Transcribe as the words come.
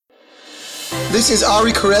This is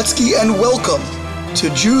Ari Koretsky, and welcome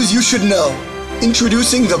to Jews You Should Know,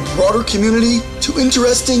 introducing the broader community to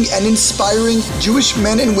interesting and inspiring Jewish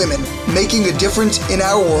men and women making a difference in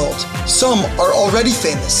our world. Some are already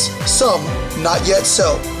famous, some not yet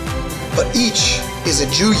so, but each is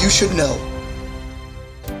a Jew you should know.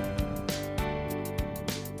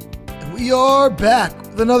 And we are back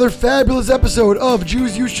with another fabulous episode of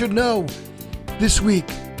Jews You Should Know. This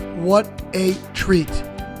week, what a treat.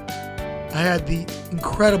 I had the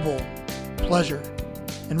incredible pleasure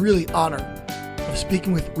and really honor of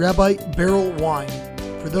speaking with Rabbi Berel Wein.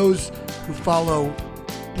 For those who follow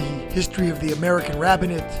the history of the American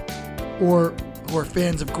rabbinate or who are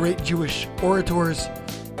fans of great Jewish orators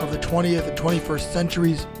of the 20th and 21st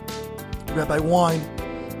centuries, Rabbi Wein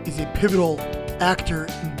is a pivotal actor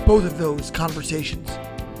in both of those conversations.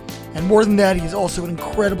 And more than that, he is also an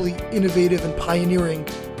incredibly innovative and pioneering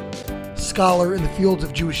scholar in the fields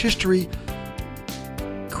of Jewish history,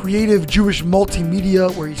 creative Jewish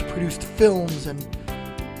multimedia, where he's produced films and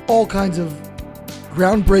all kinds of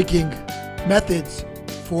groundbreaking methods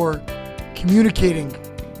for communicating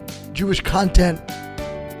Jewish content,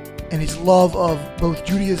 and his love of both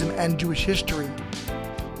Judaism and Jewish history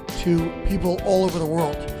to people all over the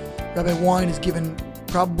world. Rabbi Wein has given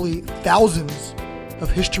probably thousands of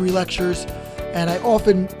history lectures, and I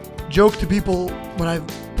often joke to people when I'm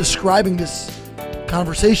describing this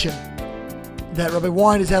conversation that Rabbi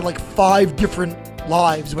Wein has had like 5 different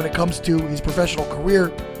lives when it comes to his professional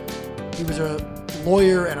career. He was a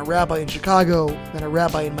lawyer and a rabbi in Chicago, then a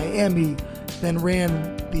rabbi in Miami, then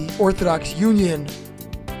ran the Orthodox Union,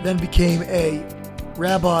 then became a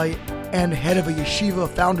rabbi and head of a yeshiva,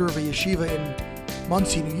 founder of a yeshiva in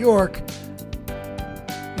Monsey, New York,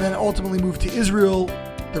 then ultimately moved to Israel,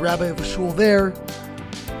 the rabbi of a shul there.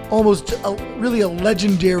 Really a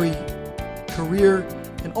legendary career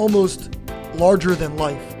and almost larger than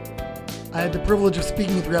life. I had the privilege of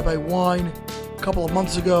speaking with Rabbi Wein a couple of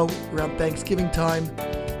months ago around Thanksgiving time,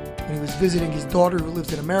 and he was visiting his daughter who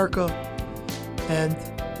lives in America, and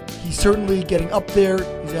he's certainly getting up there.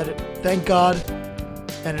 He's at it, thank God,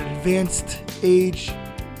 at an advanced age,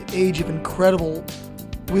 an age of incredible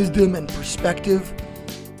wisdom and perspective.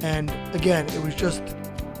 And again, it was just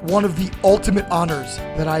one of the ultimate honors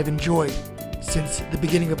that I've enjoyed since the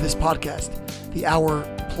beginning of this podcast, the hour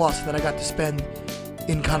plus that I got to spend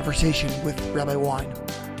in conversation with Rabbi Wein.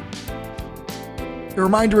 A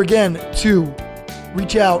reminder again to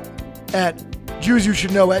reach out at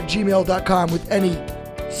JewsYouShouldKnow@gmail.com with any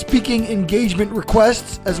speaking engagement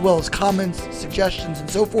requests, as well as comments, suggestions, and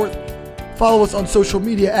so forth. Follow us on social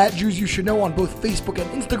media at Jews You Should Know on both Facebook and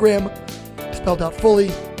Instagram, spelled out fully,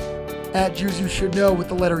 at Jews You Should Know with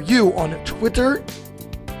the letter U on Twitter.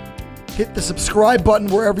 Hit the subscribe button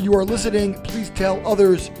wherever you are listening. Please tell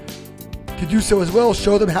others to do so as well.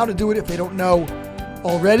 Show them how to do it if they don't know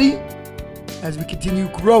already, as we continue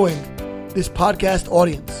growing this podcast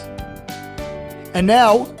audience. And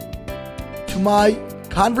now, to my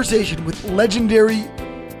conversation with legendary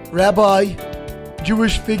rabbi,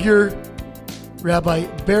 Jewish figure, Rabbi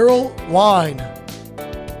Berel Wein.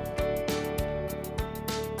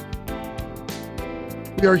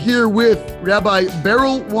 We are here with Rabbi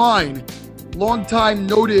Berel Wein, longtime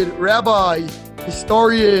noted rabbi,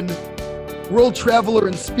 historian, world traveler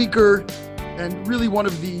and speaker, and really one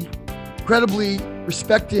of the incredibly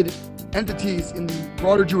respected entities in the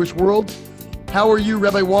broader Jewish world. How are you,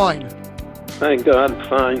 Rabbi Wein? Thank God,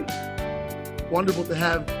 fine. Wonderful to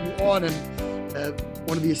have you on, and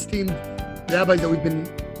one of the esteemed rabbis that we've been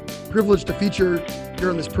privileged to feature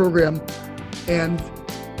here on this program. And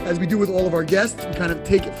as we do with all of our guests, we kind of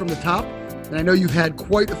take it from the top. And I know you've had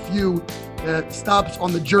quite a few stops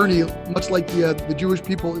on the journey, much like the Jewish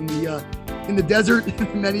people in the desert,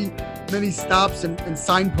 many stops and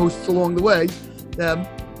signposts along the way.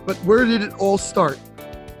 But where did it all start?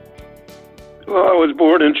 Well, I was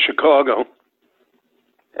born in Chicago,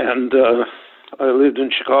 and I lived in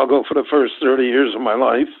Chicago for the first 30 years of my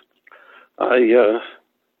life. I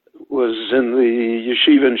was in the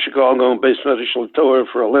yeshiva in Chicago, Beis Medrash Torah,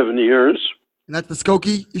 for 11 years. And that's the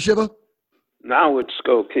Skokie Yeshiva? Now it's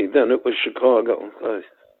Skokie, then it was Chicago.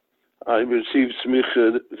 I received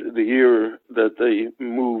smicha the year that they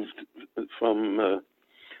moved from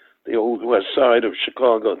the old west side of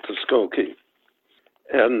Chicago to Skokie.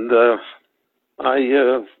 And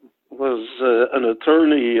I was an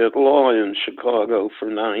attorney at law in Chicago for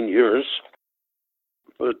 9 years.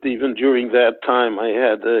 But even during that time, I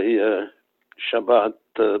had a Shabbat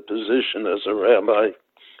position as a rabbi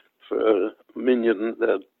for a minyan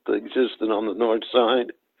that existed on the north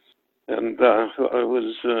side. And I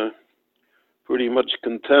was pretty much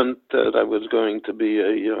content that I was going to be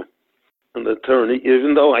an attorney,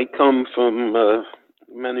 even though I come from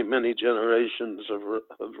many generations of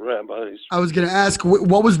rabbis. I was going to ask,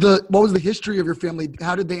 what was the history of your family?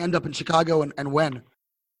 How did they end up in Chicago, and when?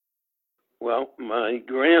 Well, my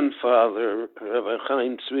grandfather, Rabbi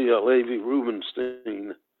Chaim Tzvi Alevi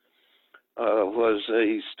Rubenstein, was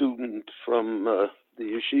a student from the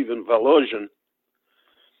yeshiva in Volozhin.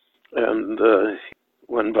 And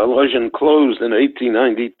when Volozhin closed in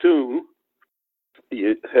 1892,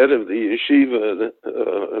 the head of the yeshiva,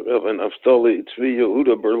 Rabbi Naftali Tzvi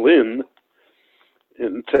Yehuda Berlin,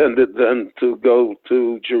 intended then to go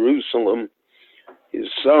to Jerusalem. His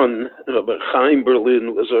son, Rabbi Chaim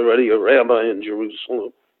Berlin, was already a rabbi in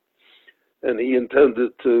Jerusalem, and he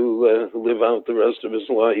intended to live out the rest of his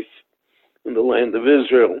life in the land of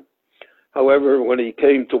Israel. However, when he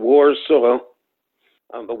came to Warsaw,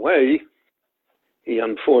 on the way, he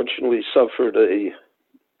unfortunately suffered a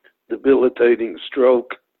debilitating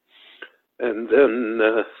stroke, and then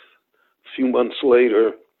a few months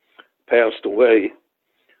later passed away.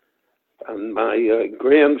 And my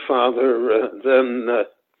grandfather then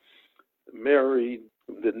married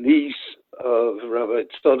the niece of Rabbi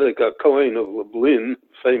Tzadok HaKohen of Lublin,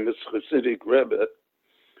 famous Hasidic Rebbe,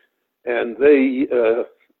 and they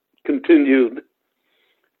continued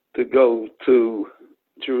to go to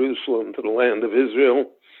Jerusalem, to the land of Israel.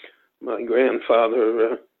 My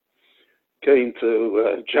grandfather came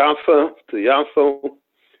to Jaffa, to Yaffo.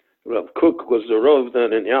 Rav Kook was the Rav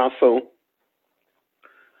then in Yaffo.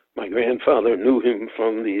 My grandfather knew him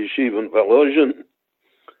from the yeshiva in Volozhin,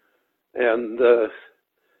 and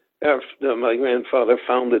after my grandfather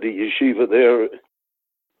founded a yeshiva there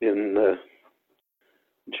in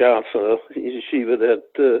Jaffa, a yeshiva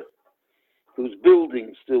that whose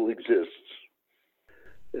building still exists.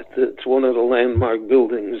 It's one of the landmark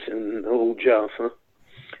buildings in Old Jaffa,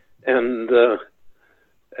 and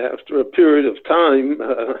after a period of time,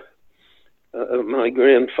 my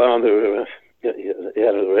grandfather. He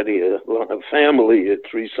had already a family,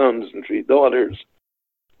 3 sons and 3 daughters,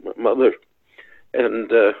 my mother,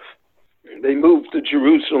 and they moved to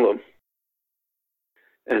Jerusalem.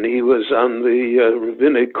 And he was on the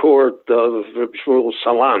rabbinic court of Reb Shmuel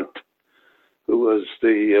Salant, who was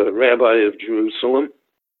the rabbi of Jerusalem.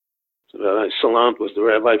 Rabbi Salant was the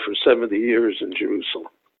rabbi for 70 years in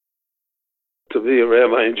Jerusalem. To be a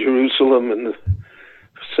rabbi in Jerusalem in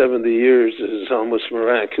 70 years is almost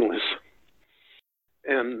miraculous.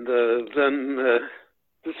 And then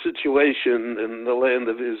the situation in the land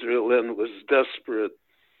of Israel then was desperate.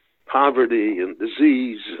 Poverty and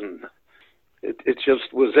disease, and it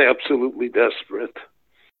just was absolutely desperate.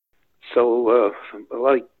 So,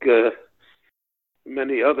 like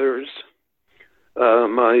many others,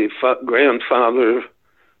 my grandfather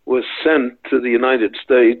was sent to the United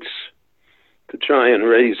States to try and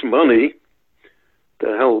raise money to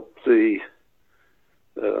help the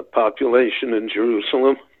population in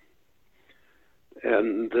Jerusalem,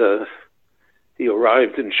 and he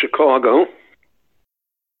arrived in Chicago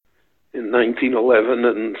in 1911,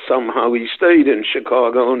 and somehow he stayed in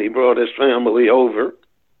Chicago, and he brought his family over,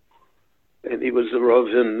 and he was the Rav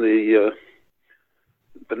in the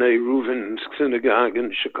B'nai Reuven synagogue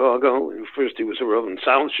in Chicago. First he was a Rav in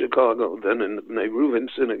South Chicago, then in the B'nai Reuven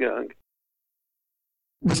synagogue.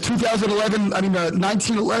 Was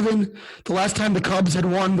 1911, the last time the Cubs had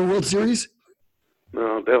won the World Series?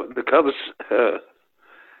 No, the Cubs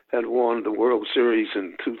had won the World Series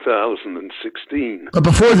in 2016. But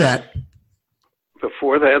before that?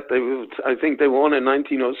 Before that, I think they won in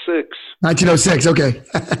 1906. 1906, okay.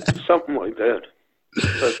 Something like that.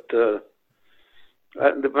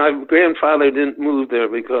 But my grandfather didn't move there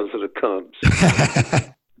because of the Cubs.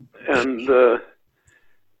 And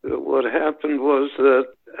what happened was that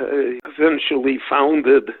I eventually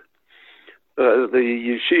founded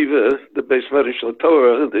the yeshiva, the Beis Medrash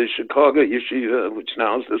LaTorah, the Chicago yeshiva, which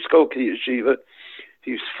now is the Skokie yeshiva.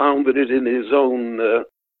 He founded it in his own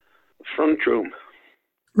front room.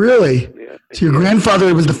 Really? Yeah. So your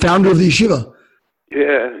grandfather was the founder of the yeshiva?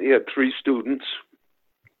 Yeah, he had 3 students.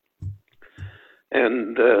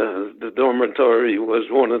 And the dormitory was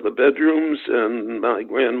one of the bedrooms, and my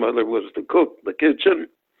grandmother was the cook, the kitchen.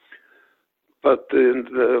 But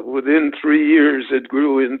within 3 years, it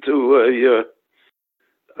grew into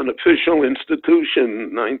an official institution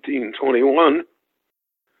in 1921.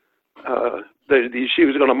 The yeshiva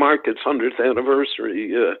was going to mark its 100th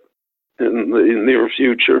anniversary in the near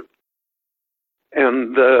future.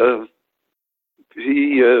 And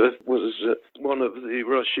he was one of the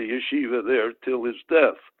Rosh Yeshiva there till his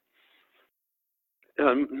death.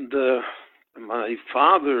 And My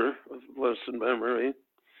father, of blessed memory,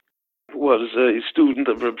 was a student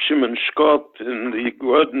of Reb Shimon Shkop in the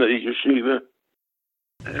Grodno Yeshiva.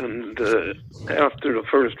 And after the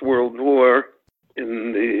First World War,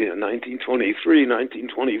 in the 1923,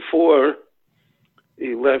 1924,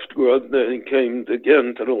 he left Grodno and came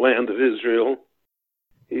again to the land of Israel.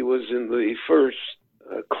 He was in the first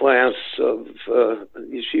class of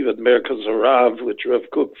Yeshivat Merkaz Harav, which Rav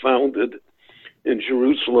Kook founded in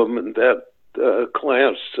Jerusalem, and that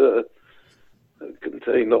class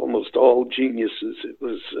contained almost all geniuses. It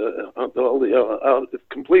was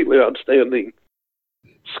completely outstanding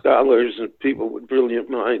scholars and people with brilliant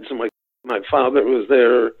minds. And my father was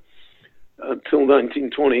there until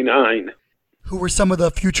 1929. Who were some of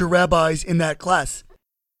the future rabbis in that class?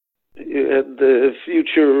 You had the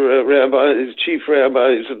future rabbis, chief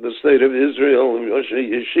rabbis of the state of Israel, Rosh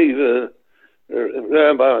Yeshiva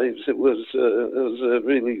rabbis. It was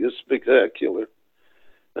really spectacular.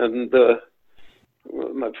 And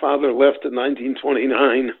my father left in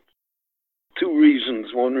 1929. Two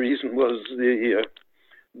reasons. One reason was the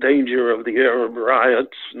danger of the Arab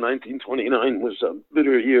riots. 1929 was a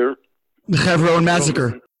bitter year. The Hebron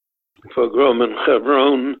massacre. Pogrom in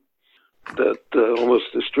Hebron that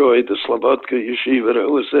almost destroyed the Slobodka Yeshiva that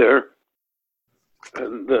was there.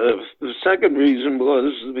 And the second reason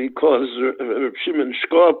was because Reb Shimon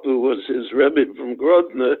Shkop, who was his Rebbe from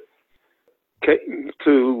Grodno, came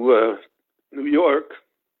to New York,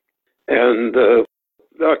 and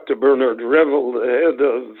Dr. Bernard Revel, the head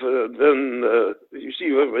of then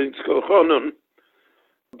Yeshiva Yitzchak Chonon,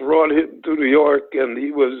 brought him to New York, and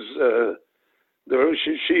he was the Rosh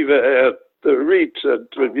Yeshiva at the Ritz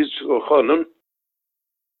at Yitzchak Chonon.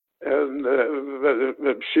 And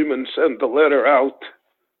Reb Shimon sent a letter out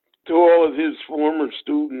to all of his former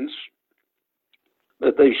students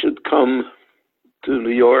that they should come to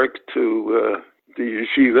New York to the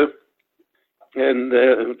yeshiva. And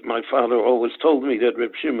my father always told me that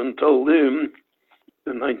Reb Shimon told him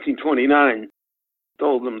in 1929,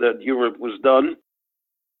 told him that Europe was done.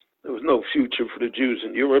 There was no future for the Jews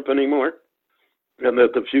in Europe anymore, and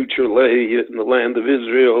that the future lay in the land of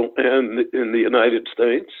Israel and in the United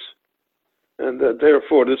States, and that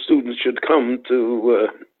therefore the students should come to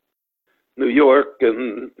New York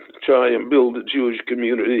and try and build a Jewish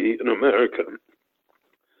community in America.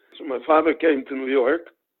 So my father came to New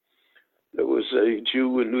York. There was a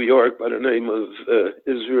Jew in New York by the name of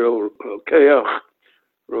Israel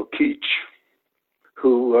Rokeach,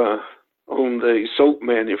 who owned a soap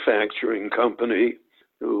manufacturing company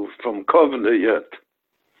from Kovna.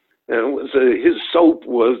 And his soap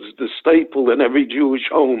was the staple in every Jewish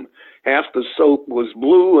home. Half the soap was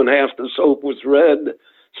blue and half the soap was red,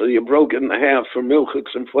 so you broke it in half for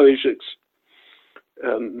milchiks and fleishiks.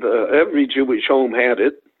 And every Jewish home had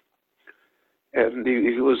it. And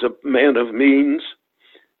he was a man of means.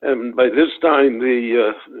 And by this time,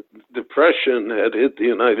 the Depression had hit the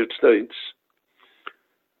United States.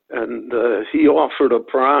 And he offered a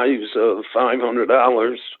prize of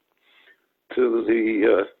 $500 to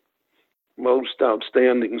the most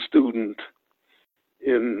outstanding student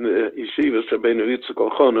in Yeshiva Rabbeinu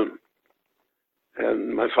Yitzchak Chonon.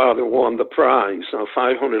 And my father won the prize. Now,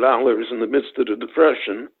 $500 in the midst of the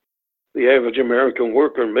Depression, the average American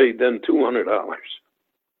worker made then $200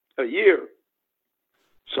 a year.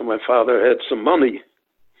 So my father had some money.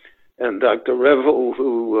 And Dr. Revel,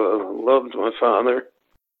 who loved my father,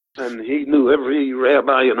 and he knew every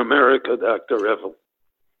rabbi in America, Dr. Revel.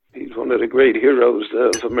 He's one of the great heroes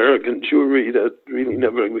of American Jewry that really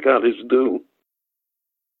never got his due.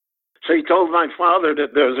 So he told my father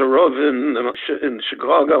that there's a Rav in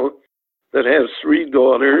Chicago that has 3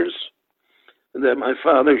 daughters, and that my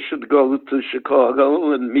father should go to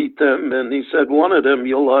Chicago and meet them. And he said, one of them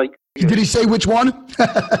you'll like. Did he say which one?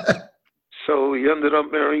 So he ended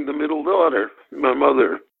up marrying the middle daughter, my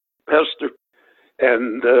mother, Esther.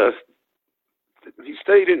 And he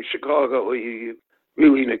stayed in Chicago. He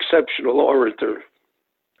really an exceptional orator.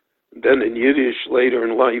 Then in Yiddish, later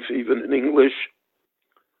in life, even in English.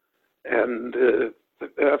 And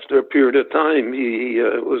after a period of time, he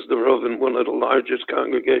was the Rav in one of the largest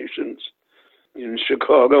congregations in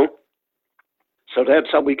Chicago. So that's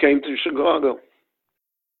how we came to Chicago.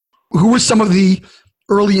 Who were some of the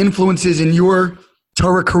early influences in your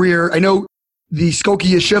Torah career? I know the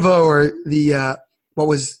Skokie Yeshiva, or the what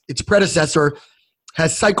was its predecessor,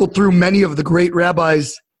 has cycled through many of the great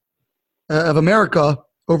rabbis of America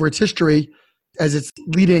over its history as its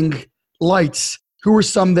leading lights. Who were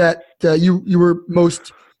some that you were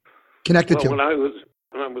most connected to? When I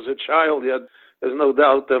was a child, there's no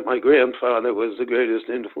doubt that my grandfather was the greatest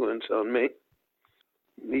influence on me.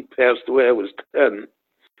 He passed away. I was 10,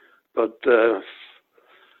 but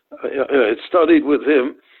I studied with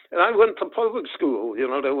him, and I went to public school.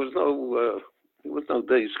 There was no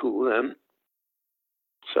day school then.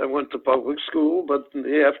 So I went to public school, but in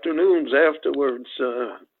the afternoons afterwards,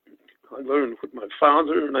 I learned with my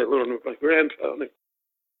father and I learned with my grandfather.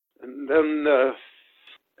 And then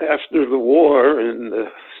after the war,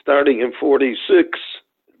 starting in 1946,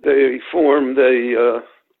 they formed a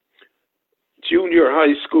junior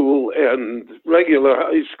high school and regular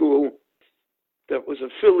high school that was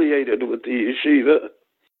affiliated with the yeshiva,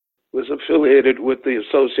 was affiliated with the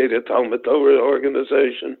Associated Talmud Torah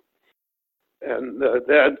organization. And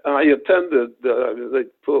that I attended, they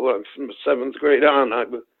put from the 7th grade on, I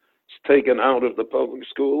was taken out of the public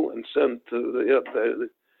school and sent to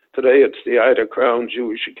today it's the Ida Crown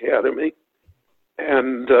Jewish Academy.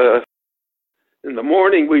 And in the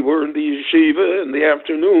morning we were in the yeshiva, in the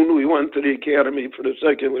afternoon we went to the academy for the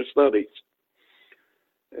secular studies.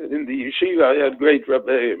 And in the yeshiva I had great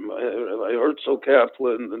rebbeim. Rabbi Herzl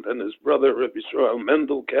Kaplan, and then his brother Rabbi Israel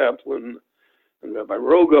Mendel Kaplan, and Rabbi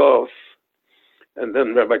Rogoff. And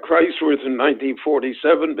then Rabbi Kreisworth in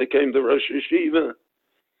 1947 became the Rosh Yeshiva.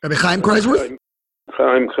 Rabbi Chaim Kreisworth?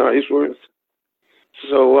 Chaim Kreisworth.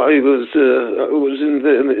 So I was in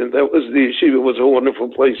that was the yeshiva. It was a wonderful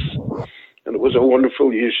place, and it was a wonderful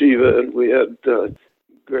yeshiva, and we had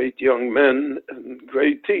great young men and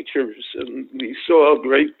great teachers, and we saw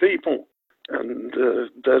great people, and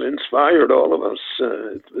that inspired all of us.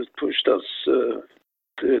 It pushed us.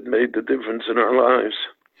 It made the difference in our lives.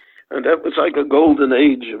 And that was like a golden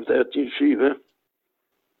age of that yeshiva.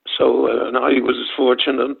 So, and I was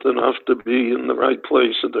fortunate enough to be in the right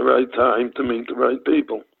place at the right time to meet the right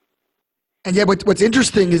people. And yet what's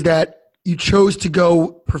interesting is that you chose to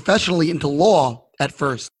go professionally into law at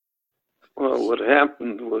first. Well, what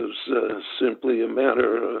happened was simply a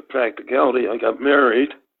matter of practicality. I got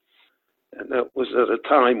married, and that was at a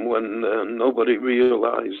time when nobody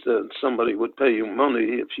realized that somebody would pay you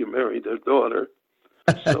money if you married their daughter.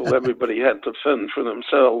 So everybody had to fend for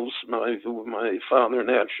themselves. My father,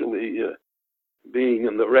 naturally, being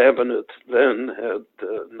in the rabbinate then, had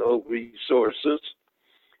no resources.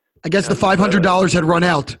 I guess the $500 had run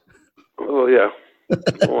out. Oh, yeah,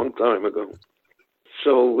 a long time ago.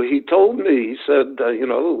 So he told me, he said, I have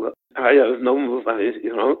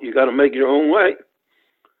you got to make your own way.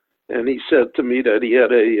 And he said to me that he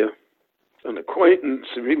had an acquaintance,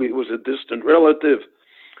 really it was a distant relative,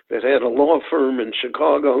 that had a law firm in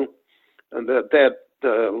Chicago, and that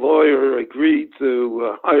lawyer agreed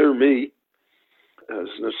to hire me as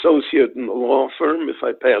an associate in the law firm if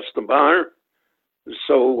I passed the bar.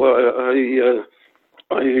 So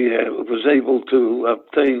I was able to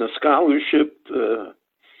obtain a scholarship,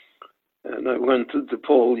 and I went to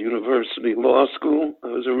DePaul University Law School. I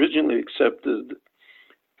was originally accepted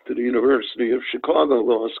to the University of Chicago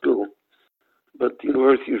Law School. But the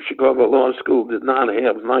University of Chicago Law School did not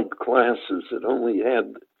have night classes. It only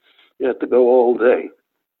you had to go all day.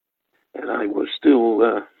 And I was still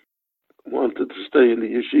wanted to stay in the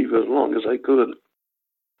yeshiva as long as I could.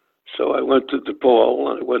 So I went to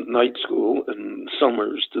DePaul. I went night school in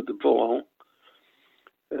summers to DePaul.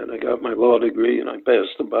 And I got my law degree and I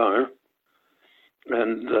passed the bar.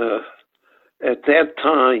 And at that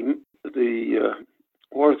time, the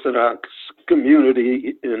Orthodox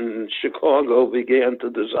community in Chicago began to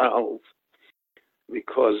dissolve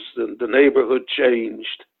because the neighborhood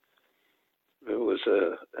changed. There was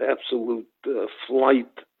an absolute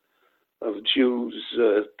flight of Jews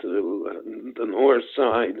to the north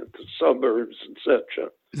side, the suburbs, etc.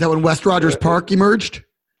 Is that when West Rogers Park emerged?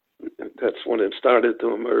 That's when it started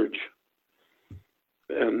to emerge.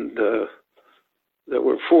 And there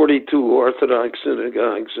were 42 Orthodox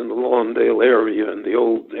synagogues in the Lawndale area, in the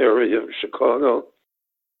old area of Chicago.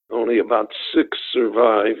 Only about 6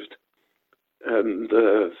 survived. And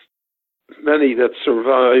many that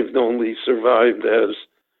survived only survived as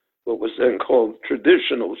what was then called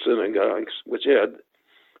traditional synagogues, which had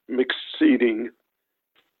mixed seating,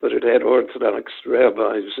 but it had Orthodox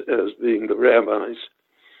rabbis as being the rabbis.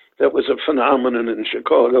 That was a phenomenon in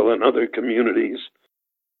Chicago and other communities.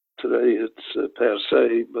 Today it's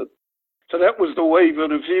passé, but so that was the wave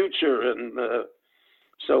of the future, and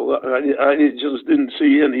so I just didn't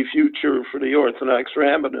see any future for the Orthodox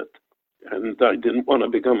rabbinate, and I didn't want to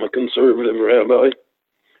become a conservative rabbi.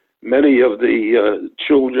 Many of the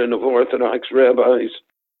children of Orthodox rabbis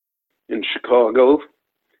in Chicago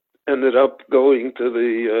ended up going to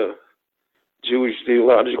the Jewish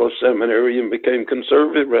Theological Seminary and became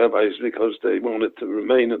conservative rabbis because they wanted to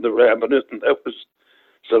remain in the rabbinate, and that was,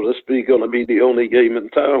 so to speak, going to be the only game in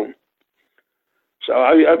town. So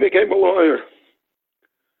I became a lawyer,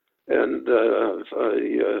 and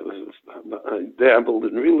I dabbled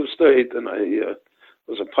in real estate, and I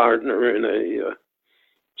was a partner in a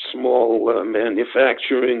small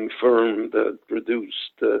manufacturing firm that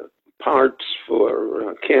produced parts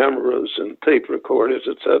for cameras and tape recorders,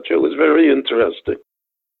 etc. It was very interesting.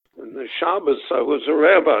 And the Shabbos, I was a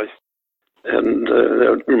rabbi, and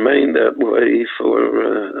that remained that way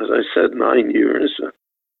for, as I said, 9 years.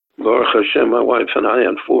 Baruch Hashem, my wife and I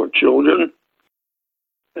had 4 children,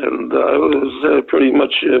 and I was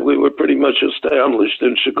we were pretty much established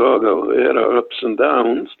in Chicago. We had our ups and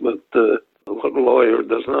downs, but a lawyer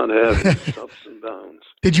does not have its ups and downs.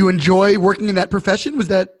 Did you enjoy working in that profession? Was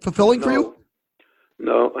that fulfilling for you?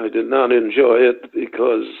 No, I did not enjoy it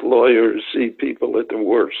because lawyers see people at their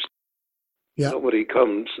worst. Yeah. Nobody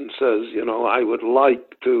comes and says, I would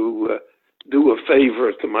like to do a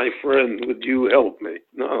favor to my friend. Would you help me?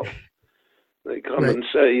 No. They come and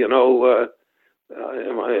say,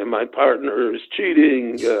 my partner is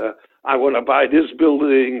cheating. I want to buy this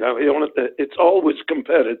building. It's always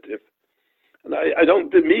competitive. And I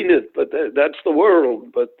don't demean it, but that's the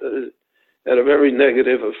world. But it had a very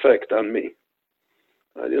negative effect on me.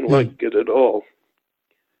 I didn't like it at all.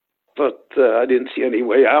 But I didn't see any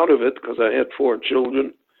way out of it because I had 4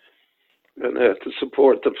 children and I had to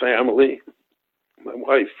support the family. My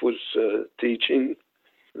wife was teaching.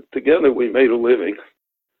 Together we made a living.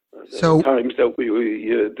 There were times that we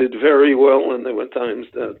did very well, and there were times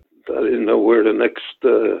that I didn't know where the next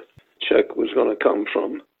check was going to come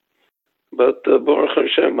from. But Baruch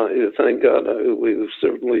Hashem, thank God, we've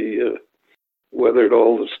certainly weathered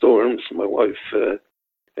all the storms. My wife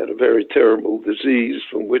had a very terrible disease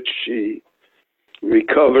from which she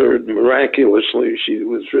recovered miraculously. She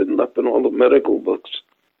was written up in all the medical books,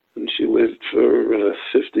 and she lived for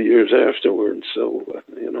 50 years afterwards. So,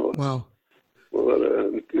 wow. Well,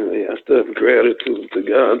 you have to have gratitude to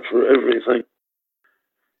God for everything.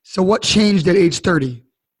 So what changed at age 30?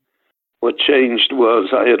 What changed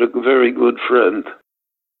was I had a very good friend,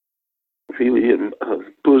 really a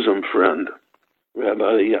bosom friend,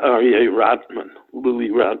 Rabbi Aryeh Rotman, Louis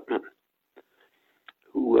Rotman,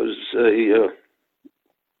 who was a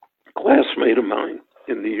classmate of mine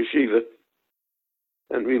in the yeshiva,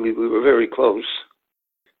 and really we were very close.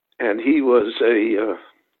 And he was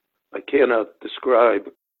I cannot describe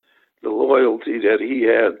the loyalty that he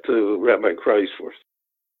had to Rabbi Kreisworth.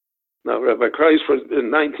 Now, Rabbi Kreisworth in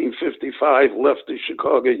 1955 left the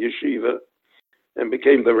Chicago yeshiva and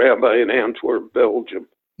became the rabbi in Antwerp, Belgium.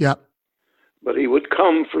 Yeah. But he would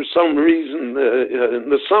come for some reason, in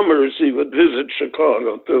the summers he would visit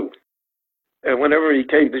Chicago too. And whenever he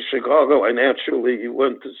came to Chicago, I naturally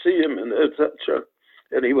went to see him and etc.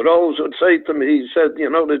 And he would always say to me, he said,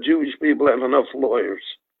 the Jewish people have enough lawyers.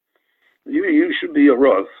 You should be a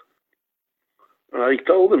Rav. I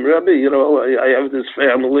told him, Rabbi, I have this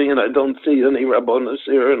family and I don't see any Rabbonos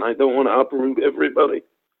here and I don't want to uproot everybody.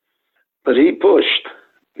 But he pushed.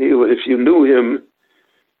 If you knew him,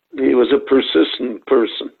 he was a persistent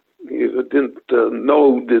person.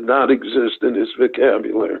 No did not exist in his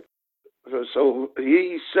vocabulary. So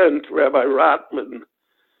he sent Rabbi Rotman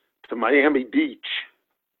to Miami Beach,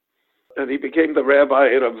 and he became the rabbi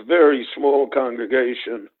in a very small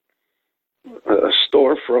congregation, a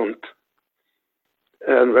storefront.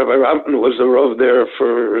 And Rabbi Rotman was the Rav there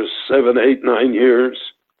for 7, 8, 9 years.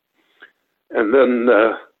 And then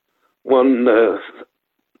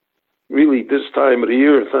really this time of the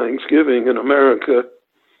year, Thanksgiving in America,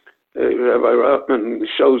 Rabbi Rotman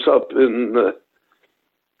shows up in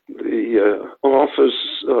the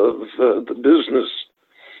office of the business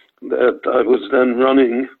that I was then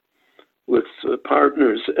running with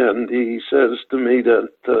partners, and he says to me that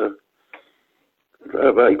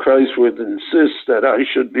Rabbi Kreisworth insists that I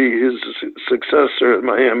should be his successor at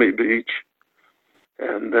Miami Beach,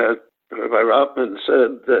 and that Rabbi Rotman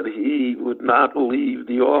said that he would not leave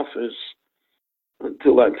the office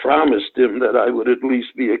until I promised him that I would at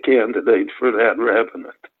least be a candidate for that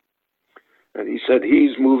rabbinate. And he said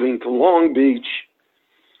he's moving to Long Beach,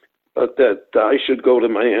 but that I should go to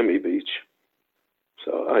Miami Beach.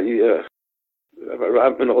 So Rabbi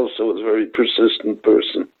Rotman also was a very persistent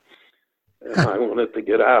person. And I wanted to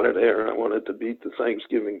get out of there. I wanted to beat the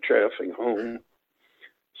Thanksgiving traffic home.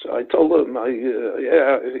 So I told him,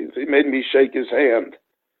 he made me shake his hand,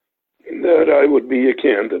 that I would be a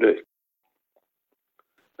candidate.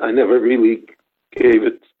 I never really gave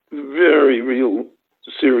it very real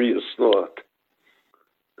serious thought,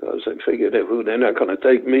 because I figured they're not going to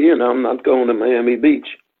take me and I'm not going to Miami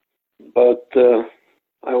Beach. But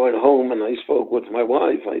I went home and I spoke with my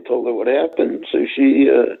wife. I told her what happened. So she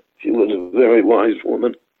She was a very wise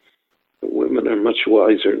woman. Women are much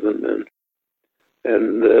wiser than men.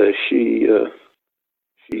 And she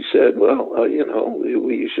said, well,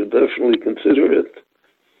 we should definitely consider it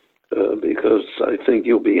because I think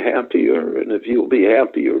you'll be happier. And if you'll be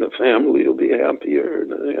happier, the family will be happier.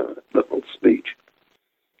 And the whole speech.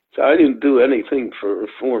 So I didn't do anything for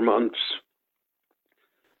 4 months.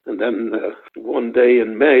 And then one day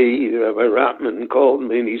in May, Rabbi Rotman called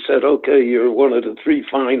me and he said, okay, you're one of the 3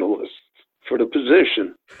 finalists for the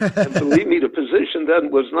position. And believe me, the position then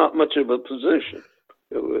was not much of a position.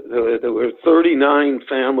 There were 39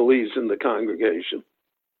 families in the congregation.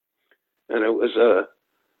 And it was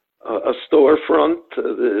a storefront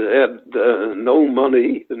that had no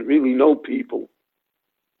money and really no people.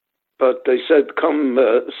 But they said, come,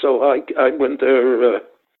 so I went there,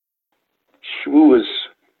 shvuas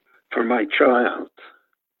for my tryout.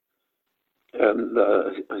 And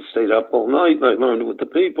I stayed up all night, and I learned with the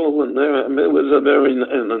people, and it was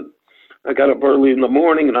and I got up early in the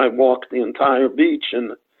morning, and I walked the entire beach,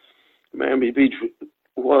 and Miami Beach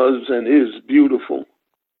was and is beautiful.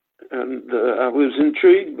 And I was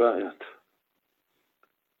intrigued by it.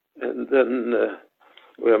 And then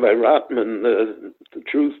Rabbi Rotman, the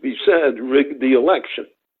truth be said, rigged the election.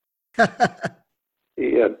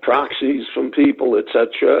 He had proxies from people,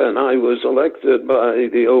 etc., and I was elected by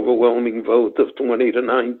the overwhelming vote of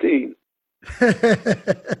 20-19.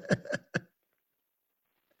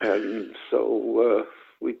 And so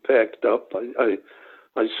we packed up.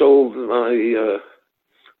 I sold my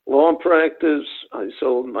law practice. I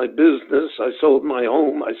sold my business. I sold my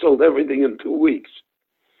home. I sold everything in 2 weeks.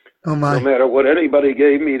 Oh my! No matter what anybody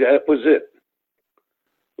gave me, that was it.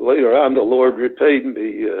 Later on, the Lord repaid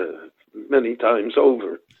me many times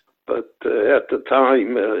over. But at the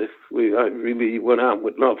time, I really went out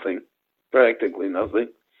with nothing, practically nothing.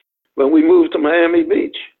 But we moved to Miami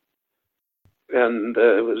Beach. And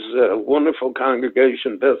it was a wonderful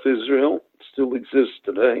congregation, Beth Israel, still exists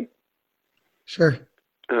today. Sure.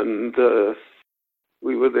 And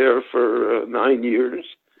we were there for 9 years.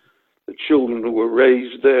 The children were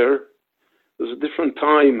raised there. It was a different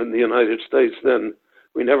time in the United States then.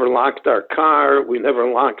 We never locked our car. We never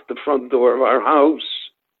locked the front door of our house.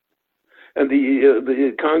 And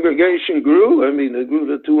the congregation grew. I mean, it grew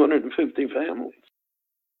to 250 families.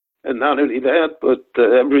 And not only that, but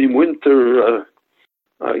every winter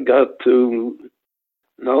I got to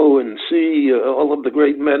know and see all of the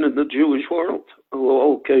great men in the Jewish world who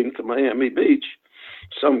all came to Miami Beach.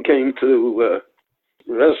 Some came to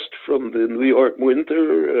rest from the New York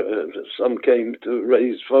winter. Some came to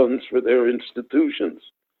raise funds for their institutions.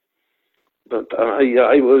 But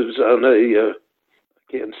I was on a,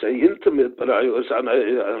 I can't say intimate, but I was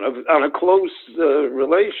on a close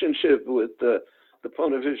relationship with the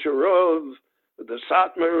Ponevezher Rav, with the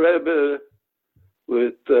Satmar Rebbe,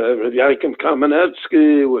 with Rav Yaakov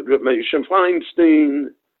Kamenetsky, with Rav Moshe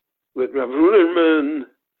Feinstein, with Rav Ruderman,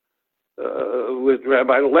 with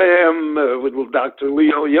Rabbi Lamb, with Dr.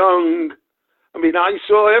 Leo Young. I mean, I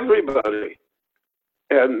saw everybody,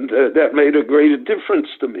 and that made a great difference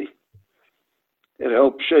to me. It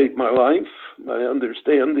helped shape my life, my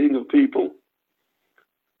understanding of people,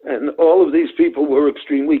 and all of these people were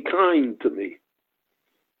extremely kind to me.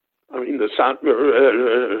 I mean, the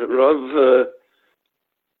Satmar Rav,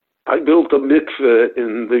 I built a mikveh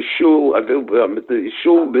in the shul. I built the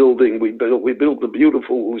shul building. We built a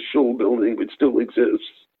beautiful shul building which still exists.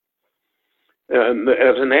 And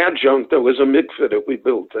as an adjunct, there was a mikveh that we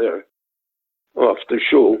built there off the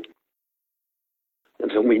shul. And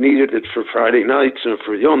so we needed it for Friday nights and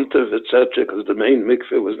for Yom Tov, etc., because the main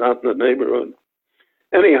mikveh was not in the neighborhood.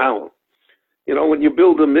 Anyhow, you know, when you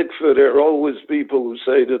build a mikveh, there are always people who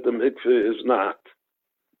say that the mikveh is not.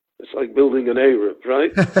 It's like building an Arab,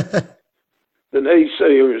 right? The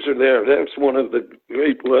naysayers are there. That's one of the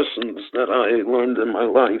great lessons that I learned in my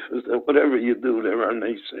life, is that whatever you do, there are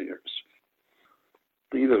naysayers.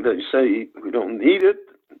 Either they say we don't need it,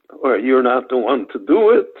 or you're not the one to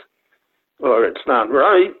do it, or it's not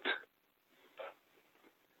right.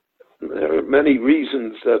 There are many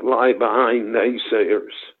reasons that lie behind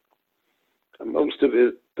naysayers. And most of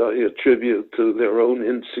it I attribute to their own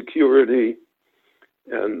insecurity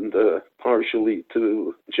and partially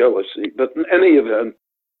to jealousy. But in any event,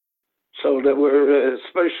 so there were,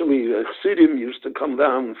 especially Chassidim used to come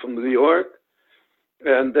down from New York,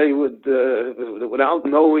 and they would, without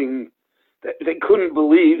knowing, they couldn't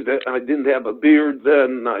believe that I didn't have a beard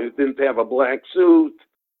then, I didn't have a black suit.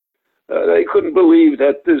 They couldn't believe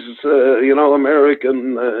that this,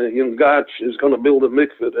 American young Gotch is going to build a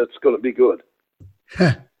mikveh that's going to be good.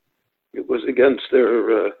 It was against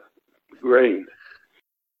their grain.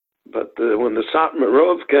 But when the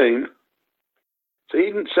Satmarov came, so he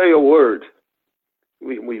didn't say a word.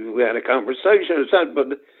 We had a conversation, but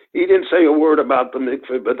he didn't say a word about the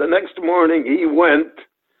mikveh. But the next morning he went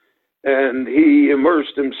and he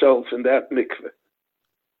immersed himself in that mikveh.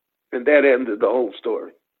 And that ended the whole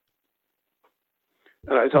story.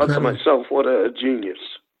 And I thought to myself, what a genius.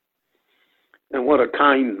 And what a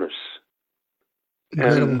kindness.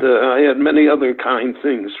 Incredible. And I had many other kind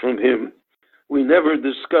things from him. We never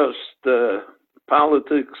discussed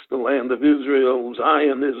politics, the land of Israel,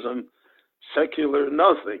 Zionism, secular,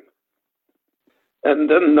 nothing. And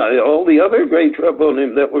then all the other great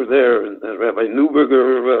Rabbonim that were there, Rabbi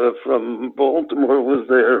Neuberger from Baltimore was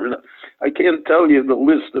there. And I can't tell you the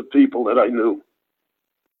list of people that I knew.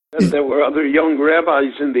 And there were other young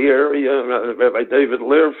rabbis in the area. Rabbi David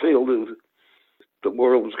Learfield, who's the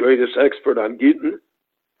world's greatest expert on Gittin.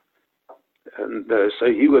 And so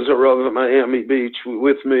he was a Rav of Miami Beach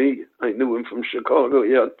with me. I knew him from Chicago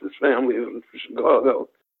yet. His family was from Chicago.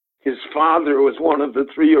 His father was one of the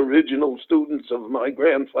 3 original students of my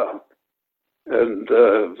grandfather. And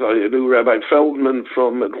I knew Rabbi Feldman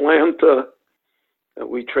from Atlanta.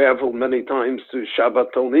 We traveled many times to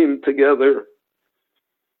Shabbatonim together.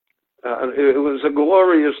 It was a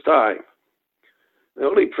glorious time. The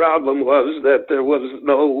only problem was that there was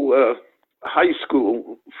no high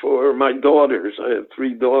school for my daughters. I have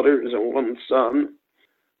 3 daughters and 1 son.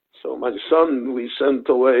 So my son we sent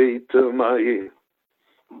away to my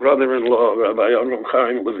brother-in-law, Rabbi Avraham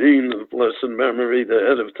Chaim Levine, of blessed memory, the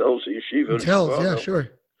head of Tulsa Yeshiva. Yeah, sure.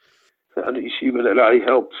 An yeshiva that I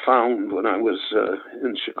helped found when I was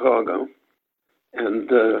in Chicago. And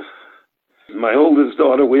my oldest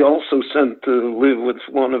daughter we also sent to live with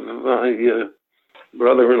one of my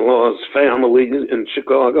brother-in-law's family in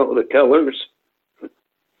Chicago, the Kellers.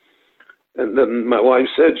 And then my wife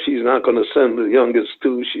said she's not going to send the youngest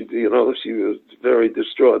 2. She was very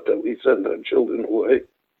distraught that we sent our children away.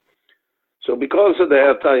 So because of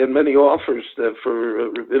that, I had many offers for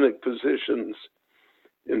rabbinic positions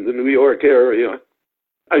in the New York area.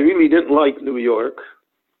 I really didn't like New York.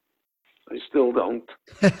 I still don't.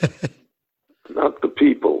 Not the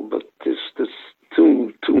people, but this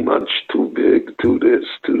too much, too big, too this,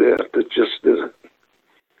 too that. It just isn't.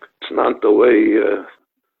 It's not the way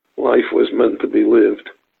life was meant to be lived.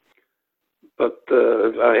 But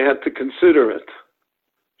I had to consider it.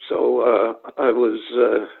 So I was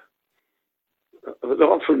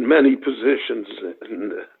offered many positions.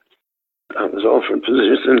 And I was offered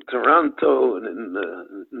positions in Toronto and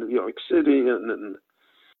in New York City and in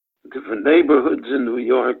different neighborhoods in New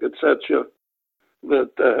York, etc.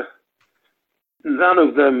 But none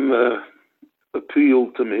of them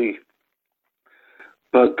appealed to me.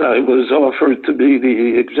 But I was offered to be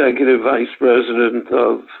the executive vice president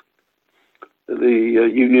of the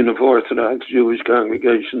Union of Orthodox Jewish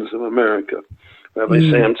Congregations of America. Rabbi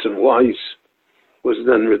Samson Weiss was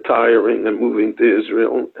then retiring and moving to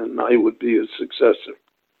Israel, and I would be his successor.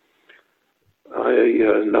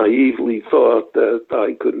 I naively thought that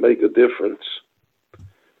I could make a difference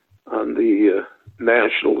on the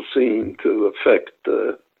national scene to affect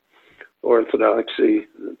Orthodoxy,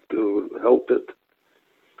 to help it.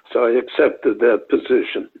 So I accepted that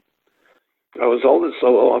position. I was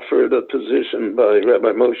also offered a position by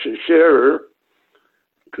Rabbi Moshe Scherer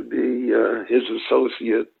to be his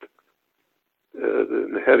associate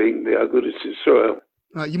heading the Agudas Yisrael.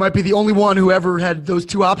 You might be the only one who ever had those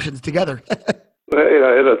 2 options together. Right,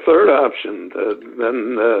 I had a third option.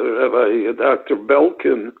 Then Rabbi Dr.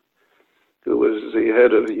 Belkin, who was the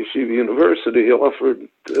head of Yeshiva University, offered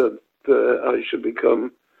that I should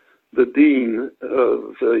become the dean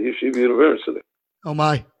of Yeshiva University. Oh,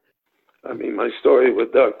 my. I mean, my story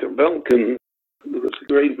with Dr. Belkin, who was a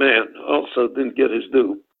great man, also didn't get his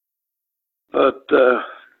due. But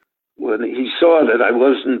when he saw that I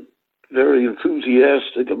wasn't very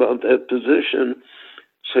enthusiastic about that position,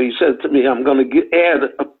 so he said to me, I'm going to add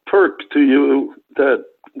a perk to you that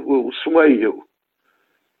will sway you.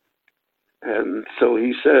 And so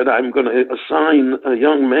he said, I'm going to assign a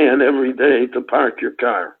young man every day to park your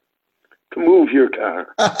car, to move your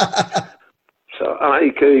car. So I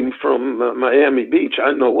came from Miami Beach. I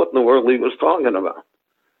didn't know what in the world he was talking about.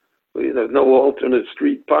 We had no alternate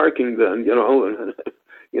street parking then, you know.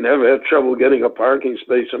 You never had trouble getting a parking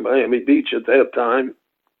space in Miami Beach at that time.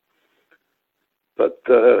 But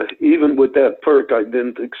even with that perk, I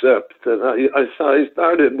didn't accept. And I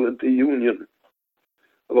started with the Union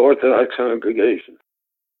of Orthodox Congregations.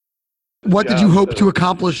 What did you hope to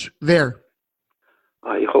accomplish there?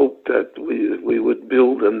 I hoped that we would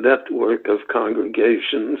build a network of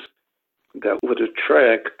congregations that would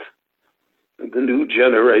attract the new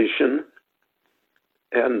generation,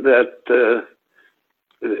 and that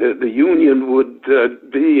the union would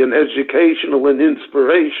be an educational and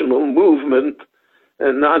inspirational movement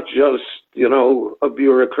and not just, a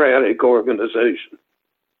bureaucratic organization.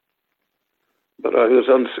 But I was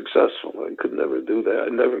unsuccessful. I could never do that. I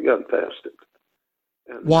never got past it.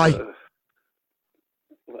 And, why?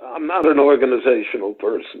 I'm not an organizational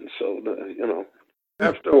person, so,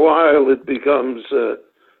 after a while it becomes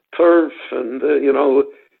turf, and,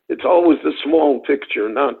 it's always the small picture,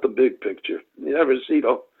 not the big picture. You never see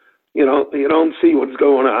you don't see what's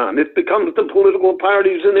going on. It becomes the political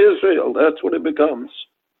parties in Israel. That's what it becomes.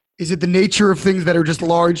 Is it the nature of things that are just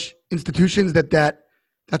large institutions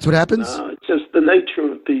that's what happens? No, it's just the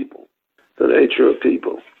nature of people. The nature of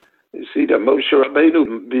people. You see that Moshe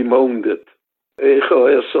Rabbeinu bemoaned it.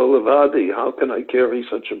 How can I carry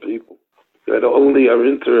such a people that only are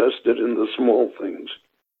interested in the small things?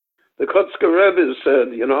 The Kotzker Rebbe said,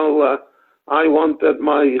 I want that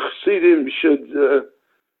my Chassidim should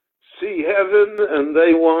see heaven, and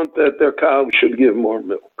they want that their cow should give more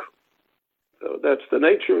milk. So that's the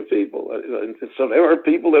nature of people. So there are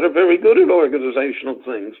people that are very good at organizational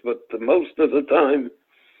things, but most of the time,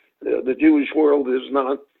 the Jewish world is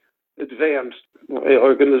not advanced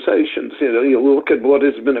organizations. You look at what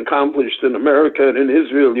has been accomplished in America and in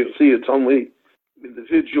Israel, you see it's only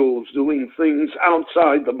individuals doing things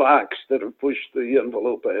outside the box that have pushed the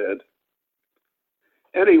envelope ahead.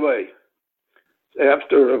 Anyway,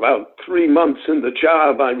 after about 3 months in the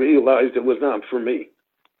job, I realized it was not for me.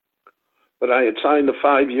 But I had signed a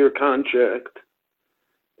 5-year contract,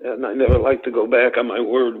 and I never like to go back on my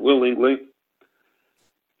word willingly.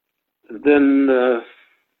 And then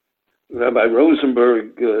Rabbi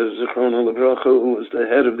Rosenberg, Zichrono Livracha, who was the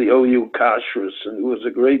head of the OU Kashrus, and who was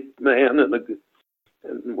a great man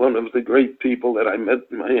and one of the great people that I met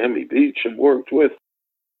in Miami Beach and worked with,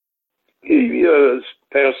 he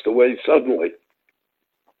passed away suddenly.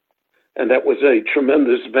 And that was a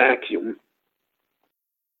tremendous vacuum,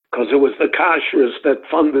 because it was the Kashrus that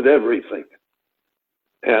funded everything.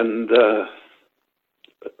 And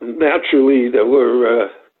naturally, there were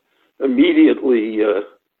immediately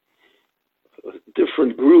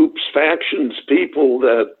different groups, factions, people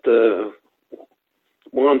that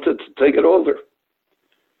wanted to take it over.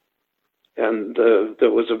 And there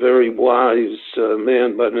was a very wise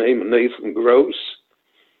man by the name of Nathan Gross,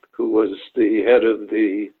 who was the head of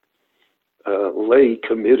the lay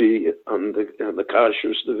committee on the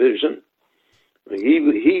Kashrus division.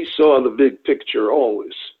 He saw the big picture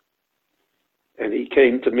always. And he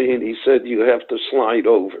came to me and he said, you have to slide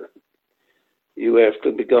over. You have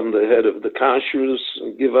to become the head of the Kashrus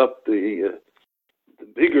and give up the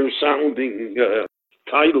bigger sounding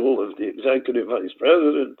title of the executive vice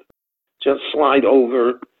president. Just slide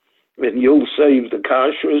over and you'll save the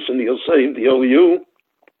Kashrus and you'll save the OU.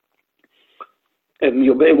 And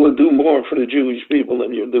you'll be able to do more for the Jewish people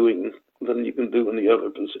than you can do in the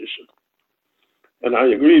other position. And I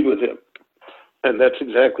agreed with him. And that's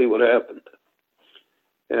exactly what happened.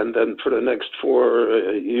 And then for the next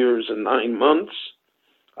 4 years and 9 months,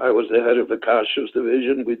 I was the head of the Kashrus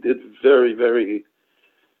division. We did very, very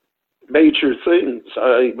major things.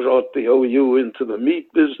 I brought the OU into the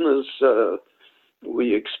meat business.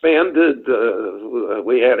 We expanded.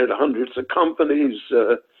 We added hundreds of companies.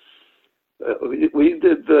 We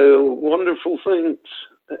did wonderful things,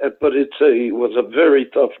 but it was a very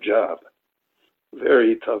tough job.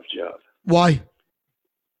 Very tough job. Why?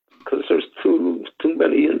 Because there's too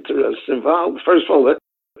many interests involved. First of all,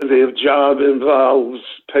 the job involves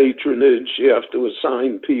patronage. You have to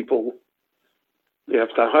assign people. You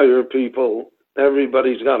have to hire people.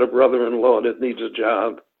 Everybody's got a brother-in-law that needs a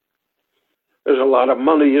job. There's a lot of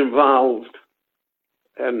money involved.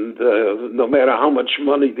 And no matter how much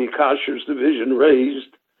money the Kashrus division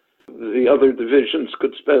raised, the other divisions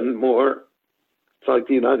could spend more. It's like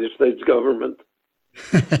the United States government.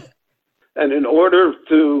 And in order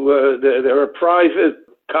to, there are private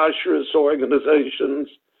Kashrus organizations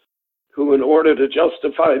who, in order to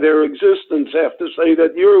justify their existence, have to say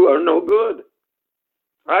that you are no good.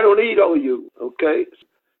 I don't eat OU, okay?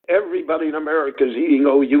 Everybody in America is eating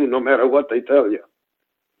OU no matter what they tell you.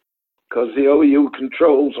 Because the OU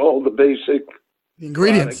controls all the basic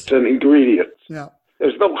ingredients. And ingredients. Yeah.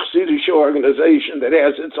 There's no Chassidish organization that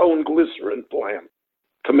has its own glycerin plant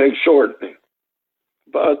to make shortening.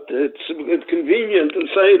 But it's convenient to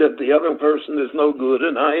say that the other person is no good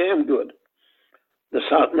and I am good. The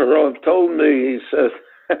Satmarov told me, he said,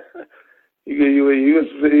 he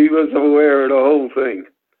was aware of the whole thing.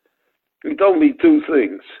 He told me 2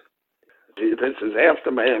 things. This is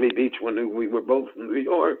after Miami Beach when we were both in New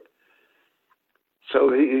York. So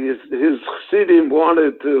his Chassidim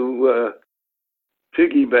wanted to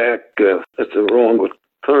piggyback, that's a wrong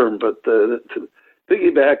term, but to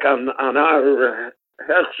piggyback on our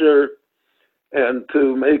hechsher and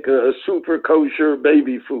to make a super kosher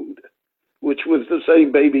baby food, which was the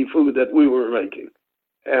same baby food that we were making.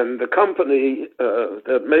 And the company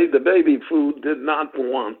that made the baby food did not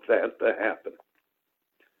want that to happen.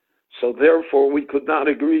 So therefore, we could not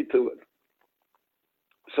agree to it.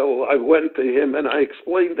 So I went to him and I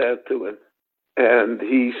explained that to him. And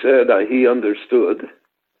he said he understood.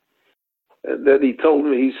 And then he told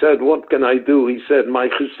me, he said, what can I do? He said, my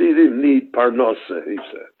Chassidim need parnasa, he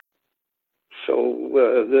said.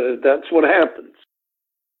 So that's what happens.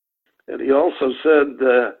 And he also said,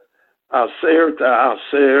 aser to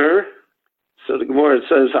aser. So the Gemara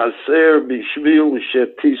says, aser bishvil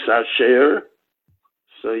shetis asher.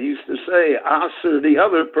 So he used to say, aser the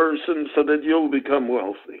other person so that you'll become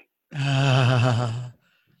wealthy.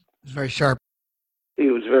 It's very sharp. He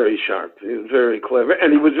was very sharp. He was very clever.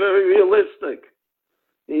 And he was very realistic.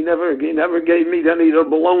 He never gave me any of the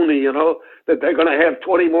baloney, that they're going to have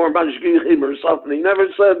 20 more mashgichim or something. He never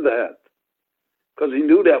said that. Because he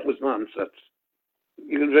knew that was nonsense.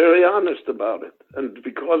 He was very honest about it. And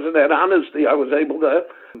because of that honesty, I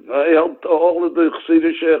helped all of the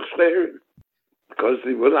Chassidish Echsherim. Because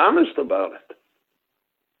he was honest about it.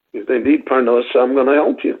 If they need parnasa, I'm going to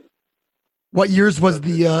help you. What years was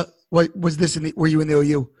what was this were you in the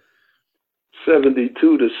OU?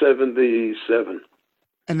 72 to 77.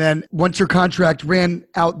 And then once your contract ran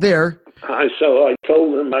out there. So I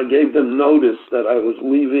told them, I gave them notice that I was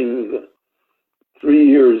leaving 3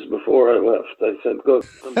 years before I left. I said, go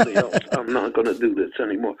somebody else. I'm not going to do this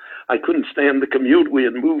anymore. I couldn't stand the commute. We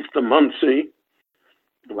had moved to Monsey.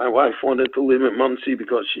 My wife wanted to live in Monsey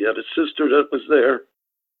because she had a sister that was there.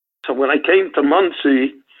 So when I came to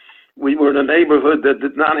Monsey, we were in a neighborhood that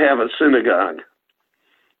did not have a synagogue.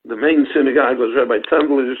 The main synagogue was Rabbi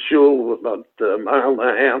Tendler's shul, about a mile and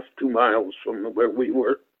a half, 2 miles from where we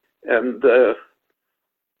were. And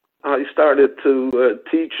I started to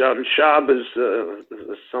teach on Shabbos.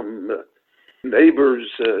 Some neighbors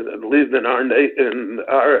that lived in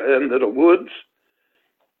our end of the woods.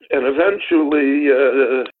 And eventually,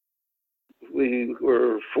 we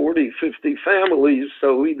were 40, 50 families,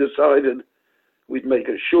 so we decided we'd make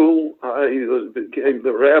a shul. I became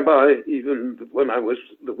the rabbi even when I was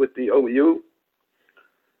with the OU.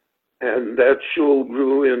 And that shul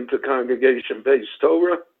grew into congregation-based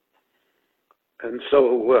Torah. And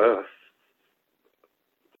so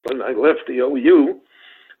when I left the OU,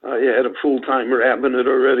 I had a full-time rabbinate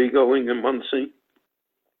already going in Monsey.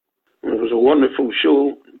 It was a wonderful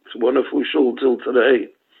shul. It's a wonderful shul till today.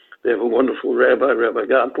 They have a wonderful rabbi, Rabbi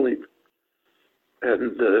Gottlieb.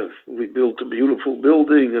 And we built a beautiful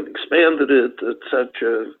building and expanded it,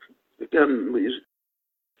 etc. Again,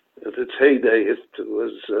 at its heyday, it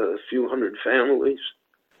was a few hundred families.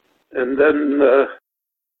 And then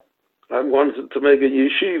I wanted to make a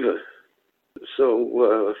yeshiva.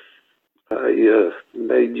 So I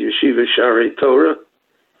made Yeshiva Sharei Torah.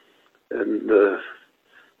 And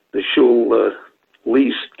the shul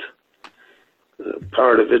leased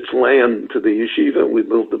part of its land to the yeshiva. We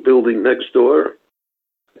built the building next door.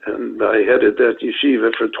 And I headed that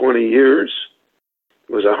yeshiva for 20 years.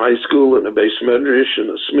 It was a high school and a beis medrash and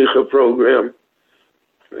a smicha program.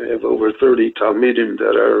 I have over 30 talmidim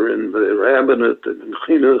that are in the rabbinate and in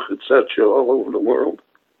chinuch, etc., all over the world.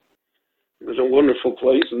 It was a wonderful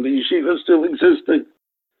place, and the yeshiva is still existing.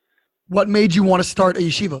 What made you want to start a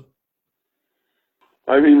yeshiva?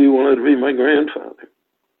 I really wanted to be my grandfather.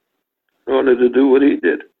 I wanted to do what he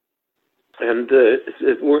did. And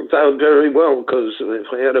it worked out very well, because if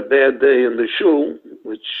I had a bad day in the shul,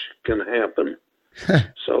 which can happen,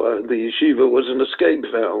 so the yeshiva was an escape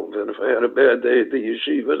valve. And if I had a bad day at the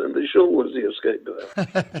yeshiva, then the shul was the escape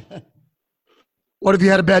valve. What if you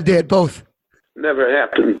had a bad day at both? Never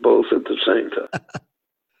happened both at the same time.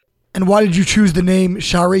 And why did you choose the name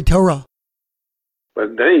Sharei Torah? The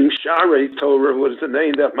name Sharei Torah was the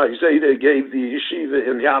name that my Zayda gave the yeshiva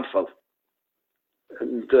in Yaffa.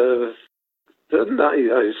 And then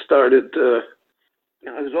I started,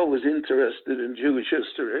 I was always interested in Jewish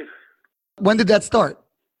history. When did that start?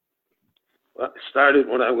 Well, it started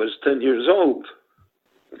when I was 10 years old.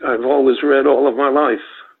 I've always read all of my life.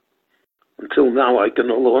 Until now, I can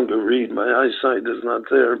no longer read. My eyesight is not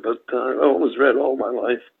there, but I always read all my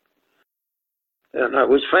life. And I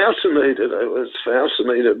was fascinated. I was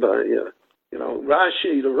fascinated by,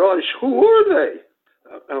 Rashi, the Rosh. Who were they?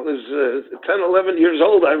 I was 10, 11 years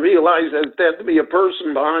old. I realized that there had to be a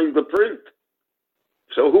person behind the print.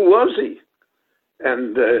 So who was he?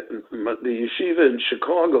 And the yeshiva in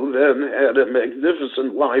Chicago then had a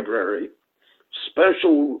magnificent library,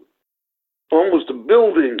 special, almost a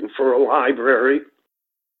building for a library,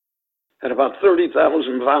 had about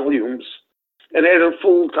 30,000 volumes, and had a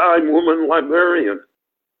full-time woman librarian.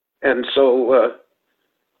 And so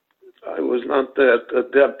I was not that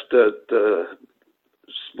adept at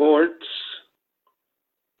sports.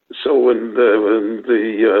 So in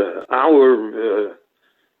the hour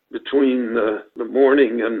between the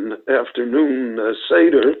morning and afternoon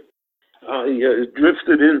Seder, I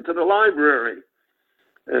drifted into the library.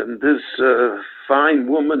 And this fine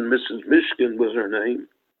woman, Mrs. Mishkin was her name,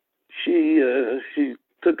 she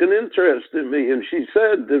took an interest in me, and she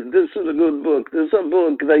said, this is a good book. This is a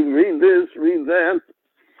book. They read this, read that.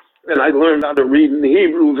 And I learned how to read in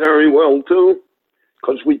Hebrew very well, too,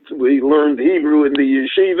 because we learned Hebrew in the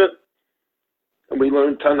yeshiva, and we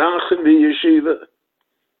learned Tanakh in the yeshiva.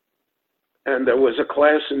 And there was a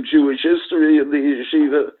class in Jewish history in the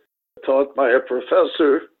yeshiva taught by a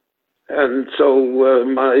professor. And so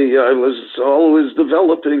I was always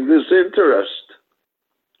developing this interest.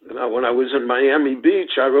 When I was in Miami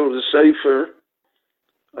Beach, I wrote a sefer,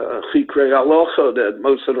 Chikrei Alocha, that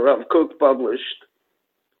Moshe Rav Kook published.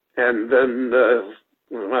 And then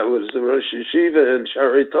when I was the Rosh Yeshiva in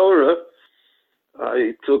Shari Torah,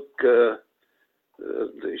 I took the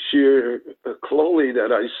Shir Kloli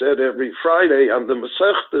that I said every Friday on the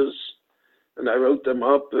Masechtas, and I wrote them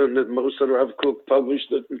up, and then Moshe Rav Kook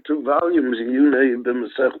published it in 2 volumes, Yunei the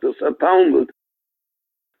Masechtas HaTalmud.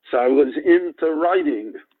 So I was into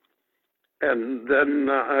writing. And then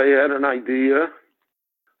I had an idea.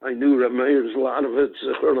 I knew Rav Meir Zlatovitz,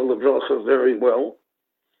 Zichrono Livracha, very well.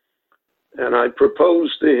 And I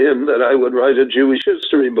proposed to him that I would write a Jewish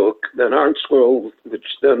history book. Then ArtScroll,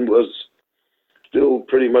 which then was still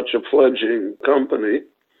pretty much a fledgling company,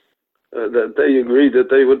 that they agreed that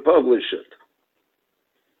they would publish it.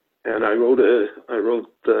 And I wrote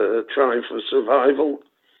Trying for Survival.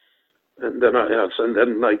 And then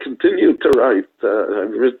I continued to write.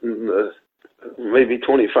 I've written maybe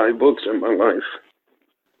 25 books in my life.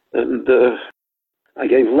 And I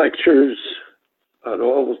gave lectures on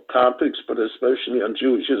all topics, but especially on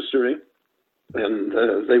Jewish history. And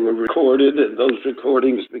they were recorded, and those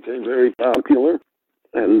recordings became very popular.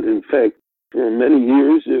 And in fact, for many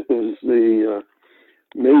years, it was the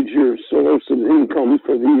major source of income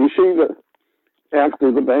for the yeshiva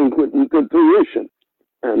after the banquet and the tuition.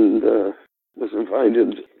 And was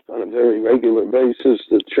invited on a very regular basis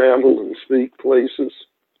to travel and speak places,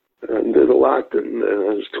 and did a lot in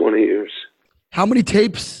those 20 years. How many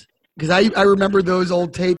tapes? Because I remember those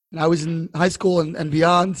old tapes. I was in high school and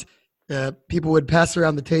beyond. People would pass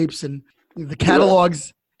around the tapes and the catalogs.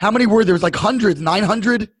 Yeah. How many were there? Was like hundreds,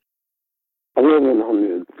 900?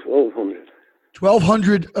 1,100, 1,200.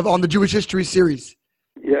 1,200 on the Jewish History series.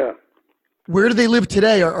 Yeah. Where do they live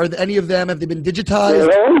today? Are any of them, have they been digitized?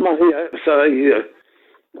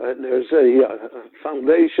 There's a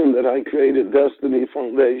foundation that I created, Destiny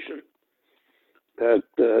Foundation, that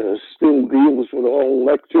still deals with all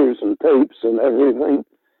lectures and tapes and everything.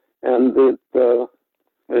 And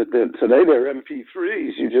today they're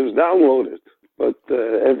MP3s. You just download it. But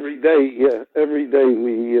every day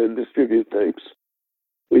we distribute tapes.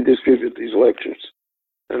 We distribute these lectures.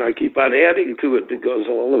 And I keep on adding to it because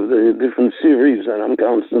all of the different series that I'm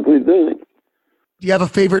constantly doing. Do you have a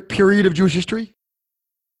favorite period of Jewish history?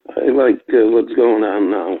 I like what's going on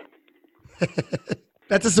now.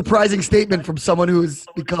 That's a surprising statement from someone who's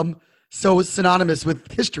become so synonymous with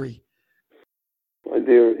history. My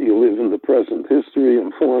dear, you live in the present. History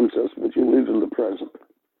informs us, but you live in the present.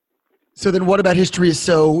 So then what about history is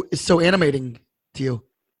so animating to you?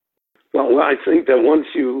 Well, I think that once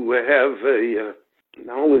you have a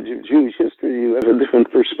knowledge of Jewish history, you have a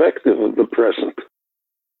different perspective of the present.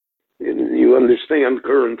 You understand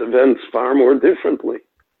current events far more differently.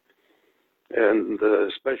 And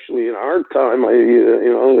especially in our time,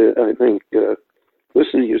 I think,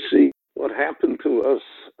 listen, you see what happened to us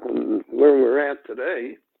and where we're at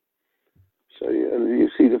today. So you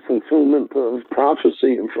see the fulfillment of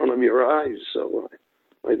prophecy in front of your eyes. So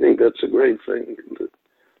I think that's a great thing.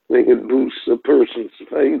 I think it boosts a person's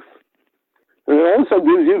faith. And it also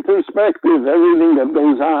gives you perspective, everything that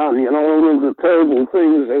goes on, all of the terrible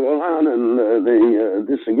things that go on and the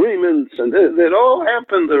disagreements, and it all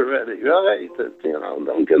happened already, right?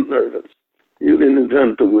 Don't get nervous. You didn't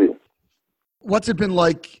invent the wheel. What's it been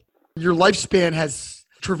like? Your lifespan has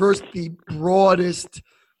traversed the broadest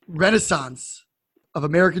renaissance of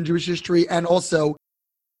American Jewish history and also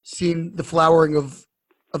seen the flowering of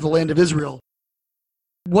the land of Israel.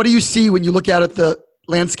 What do you see when you look out at the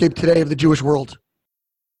landscape today of the Jewish world?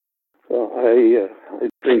 I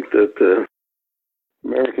think that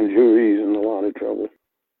American Jewry is in a lot of trouble.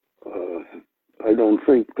 I don't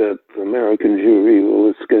think that the American Jewry will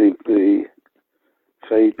escape the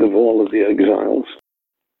fate of all of the exiles.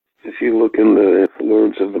 If you look in the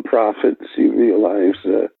words of the prophets, you realize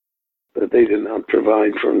that they did not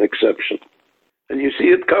provide for an exception. And you see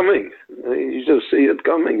it coming. You just see it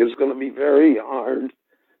coming. It's going to be very hard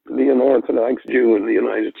to be an Orthodox Jew in the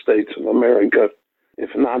United States of America,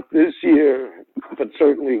 if not this year, but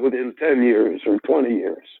certainly within 10 years or 20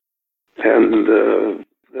 years. And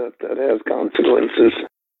that has consequences.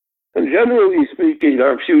 And generally speaking,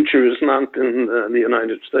 our future is not in the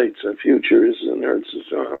United States. Our future is in Eretz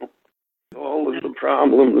Israel. All of the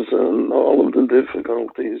problems and all of the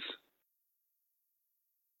difficulties,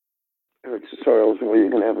 Eretz Israel is where you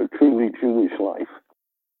can have a truly Jewish life.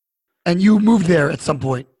 And you moved there at some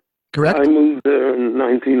point, correct? I moved there in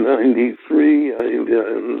 1993. I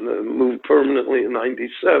moved permanently in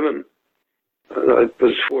 97. I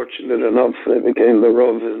was fortunate enough, I became the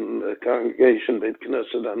Rav in the congregation Beit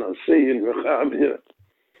Knesset Anasi in Rehavia,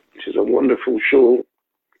 which is a wonderful shul.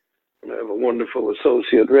 And I have a wonderful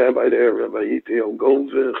associate rabbi there, Rabbi Yithiel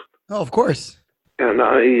Goldvicht. Oh, of course. And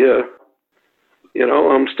I'm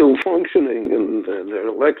still functioning, and there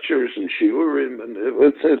are lectures and shiurim, and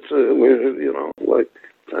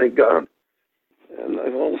thank God. And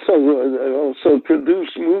I've also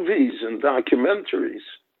produced movies and documentaries.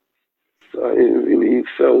 So I really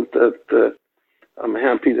felt that I'm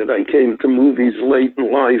happy that I came to movies late in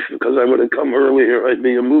life, because I would have come earlier, I'd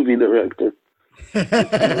be a movie director.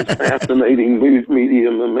 It's a fascinating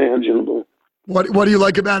medium imaginable. What do you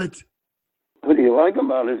like about it? What do you like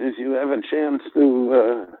about it is you have a chance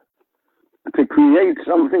to create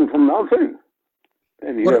something from nothing.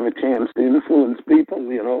 And you have a chance to influence people,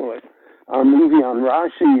 Our movie on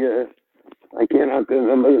Rashi, I cannot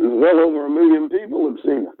remember, well over 1 million people have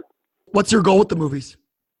seen it. What's your goal with the movies?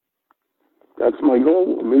 That's my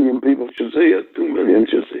goal. 1 million people should see it. 2 million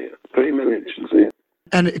should see it. 3 million should see it.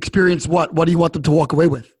 And experience what? What do you want them to walk away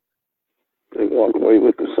with? They walk away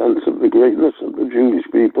with the sense of the greatness of the Jewish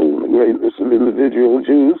people and the greatness of individual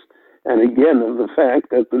Jews, and again of the fact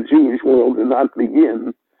that the Jewish world did not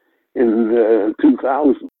begin in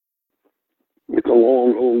 2000. It's a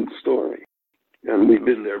long, old story, and we've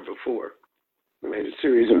been there before. We made a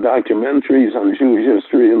series of documentaries on Jewish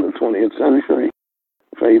history in the 20th century,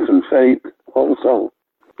 Faith and Fate, also.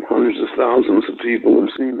 Hundreds of thousands of people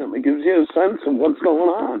have seen them. It gives you a sense of what's going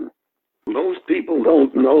on. Most people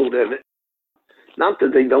don't know that. Not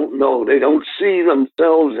that they don't know, they don't see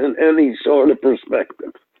themselves in any sort of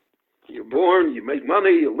perspective. You're born, you make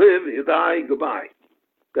money, you live, you die, goodbye.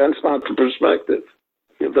 That's not the perspective.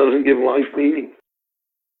 It doesn't give life meaning.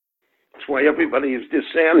 That's why everybody is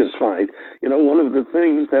dissatisfied. One of the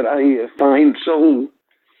things that I find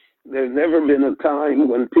there's never been a time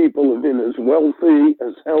when people have been as wealthy,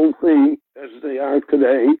 as healthy as they are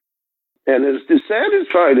today, and as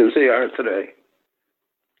dissatisfied as they are today.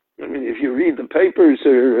 I mean, if you read the papers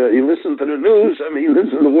or you listen to the news,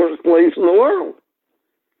 this is the worst place in the world.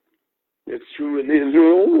 It's true in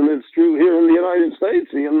Israel, and it's true here in the United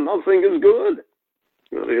States. Nothing is good.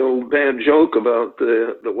 The old bad joke about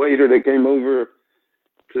the waiter that came over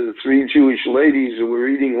to the 3 Jewish ladies who were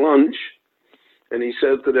eating lunch, and he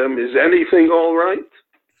said to them, "Is anything all right?"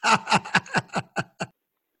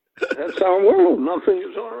 That's our world. Nothing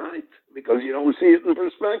is all right, because you don't see it in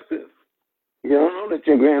perspective. You don't know that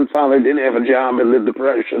your grandfather didn't have a job in the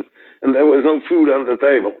Depression and there was no food on the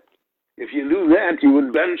table. If you knew that, you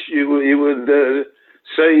would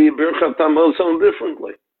say Birchat Hamazon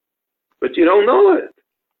differently. But you don't know it.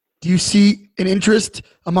 Do you see an interest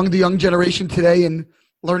among the young generation today in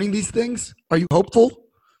learning these things? Are you hopeful?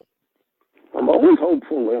 I'm always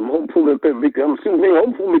hopeful. I'm hopeful that I'm simply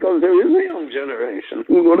hopeful because there is a young generation.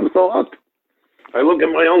 Who would have thought? I look at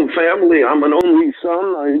my own family. I'm an only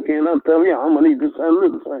son. I cannot tell you how many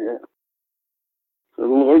descendants I have. So the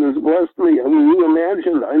Lord has blessed me. You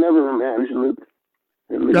imagined. I never imagined it.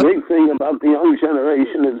 And the great thing about the young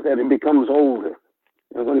generation is that it becomes older.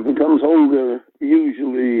 And when it becomes older,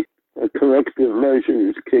 usually corrective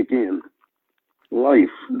measures kick in.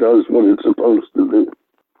 Life does what it's supposed to do.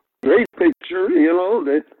 Great picture,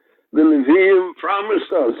 that the Nevi'im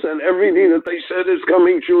promised us, and everything that they said is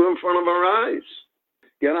coming true in front of our eyes.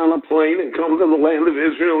 Get on a plane and come to the land of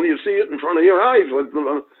Israel, and you see it in front of your eyes, what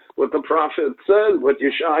the prophet said, what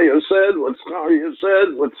Yeshaya said, what Zechariah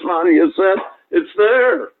said, what Tzfania said. It's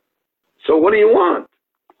there. So what do you want?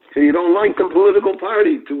 If you don't like the political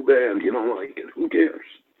party, too bad. You don't like it. Who cares?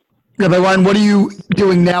 Rabbi Wein, what are you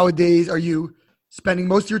doing nowadays? Are you spending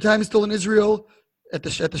most of your time still in Israel, at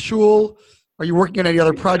the shul? Are you working on any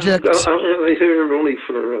other projects? I'm here only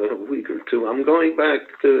for a week or two. I'm going back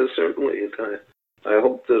certainly. I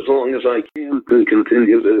hope as long as I can to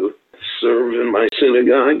continue to serve in my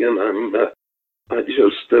synagogue, and I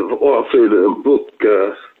just have authored a book,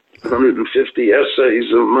 150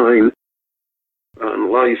 essays of mine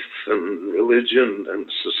on life and religion and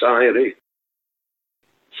society.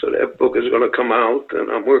 So that book is going to come out,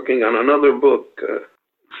 and I'm working on another book.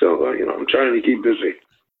 So I'm trying to keep busy.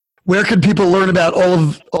 Where can people learn about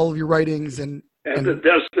all of your writings? And the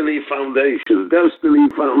Destiny Foundation. Destiny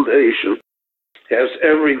Foundation has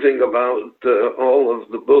everything about all of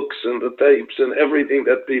the books and the tapes and everything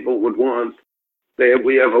that people would want.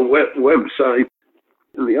 We have a website,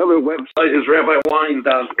 and the other website is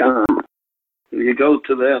RabbiWine.com. You go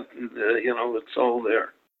to that, and, it's all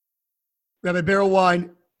there. Rabbi Berel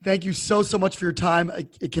Wein, thank you so much for your time. I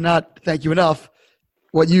cannot thank you enough.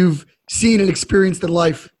 What you've seen and experienced in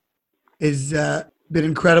life has been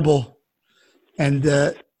incredible, and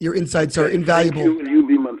your insights are invaluable. Thank you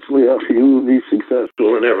be Matzliach. You will be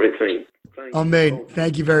successful in everything. Amen.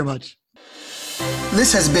 Thank you very much.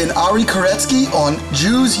 This has been Ari Koretsky on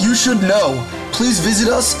Jews You Should Know. Please visit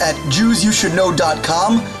us at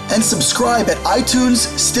JewsYouShouldKnow.com and subscribe at iTunes,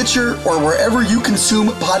 Stitcher, or wherever you consume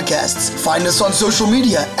podcasts. Find us on social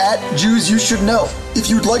media at Jews You Should Know. If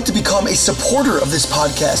you'd like to become a supporter of this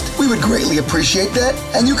podcast, we would greatly appreciate that,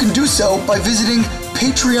 and you can do so by visiting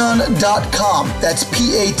patreon.com. That's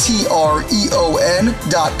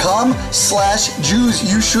patreon.com/Jews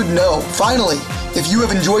You Should Know. Finally, if you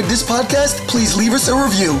have enjoyed this podcast, please leave us a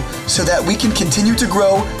review so that we can continue to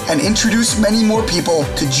grow and introduce many more people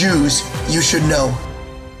to Jews You Should Know.